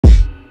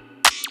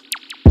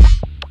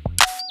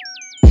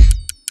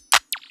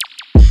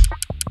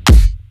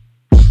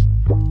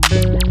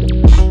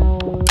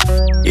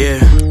Yeah.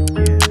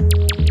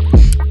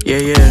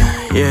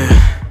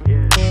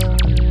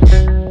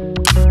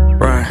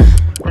 Right.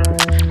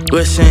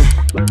 Listen.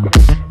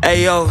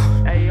 Ayo.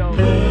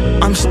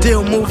 I'm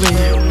still moving,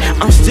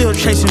 I'm still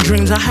chasing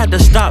dreams, I had to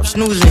stop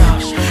snoozing.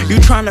 You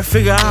trying to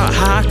figure out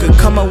how I could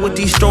come up with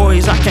these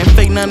stories. I can't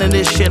fake none of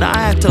this shit, I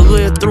had to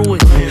live through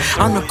it.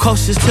 I'm the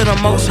closest to the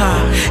most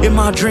high. If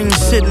my dream's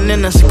sitting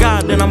in the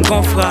sky, then I'm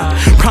gon' fly.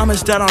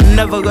 Promise that I'll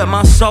never let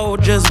my soul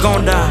just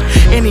gon' die.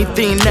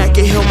 Anything that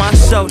can heal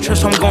myself,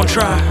 trust I'm gon'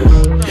 try.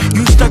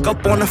 You stuck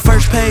up on the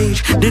first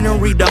page, didn't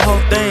read the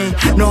whole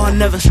thing. No, I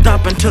never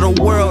stop until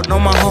the world know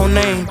my whole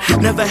name.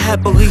 Never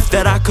had belief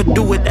that I could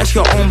do it, that's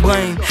your own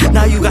blame.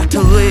 Now you got to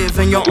live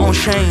in your own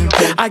shame.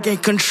 I gain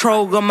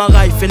control of my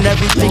life and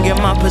everything in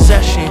my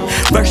possession.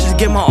 Versus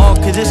give my all,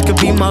 cause this could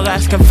be my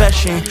last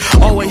confession.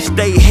 Always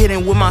stay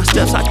hidden with my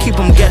steps, I keep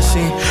them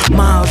guessing.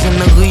 Miles in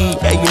the lead,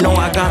 yeah, you know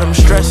I got them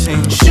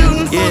stressing.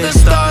 Shooting for the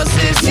stars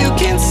as you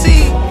can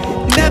see.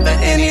 Never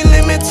any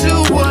limit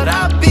to what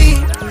I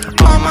be.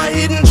 All my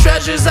hidden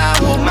treasures, I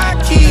hold my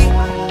key.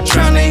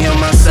 Trying to heal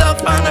myself,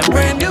 find a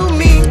brand new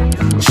me.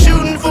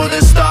 Shooting for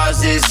the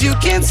stars as you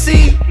can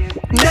see.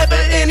 Never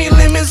any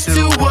limits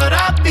to what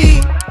I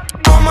be.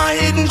 All my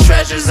hidden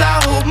treasures,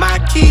 I hold my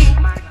key.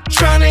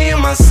 Trying to heal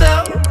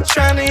myself,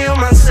 trying to heal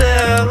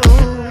myself.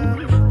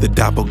 The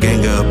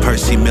doppelganger of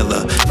Percy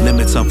Miller.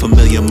 Limits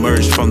unfamiliar,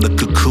 merged from the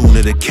cocoon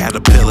of the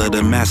caterpillar.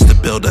 The master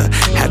builder.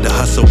 Had to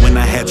hustle when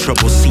I had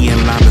trouble seeing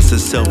liners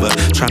of silver.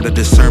 Trying to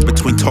discern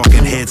between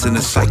talking heads and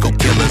the psycho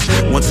killers.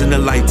 Once in a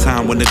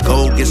lifetime, when the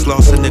gold gets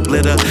lost in the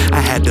glitter,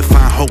 I had to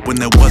find hope when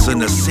there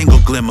wasn't a single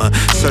glimmer.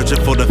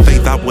 Searching for the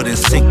faith I wouldn't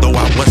sink, though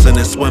I wasn't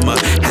a swimmer.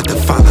 Had to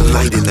find the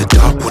light in the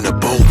dark when the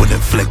bowl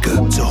wouldn't flicker.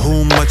 To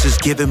whom much is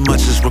given,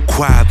 much is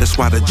required. That's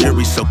why the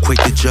jury's so quick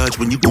to judge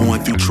when you're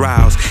going through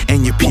trials.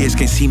 And your peers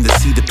can't seem to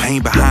see the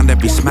pain behind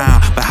every smile.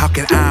 But how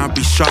can iron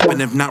be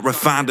sharpened if not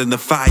refined in the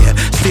fire?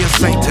 Still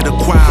sing to the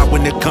choir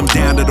when it comes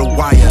down to the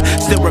wire.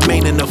 Still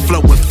remaining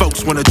afloat when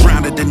folks wanna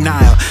drown in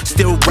denial.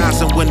 Still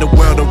rising when the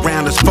world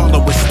around is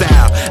falling with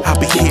style. I'll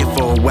be here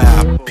for a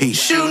while. Peace.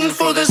 Shooting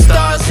for the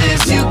stars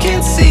as you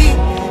can see.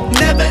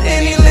 Never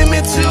any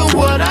limit to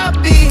what I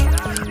be.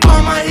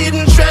 All my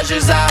hidden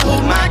treasures, I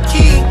hold my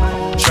key.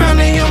 Trying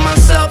to heal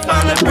myself,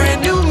 find a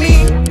brand new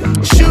me.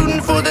 Shooting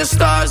for the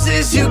stars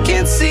as you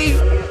can see.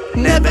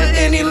 Never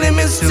any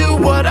limits to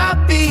what I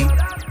be.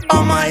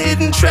 All my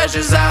hidden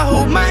treasures, I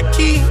hold my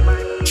key.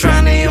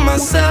 Trying to heal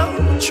myself,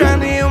 trying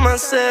to heal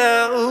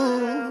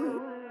myself.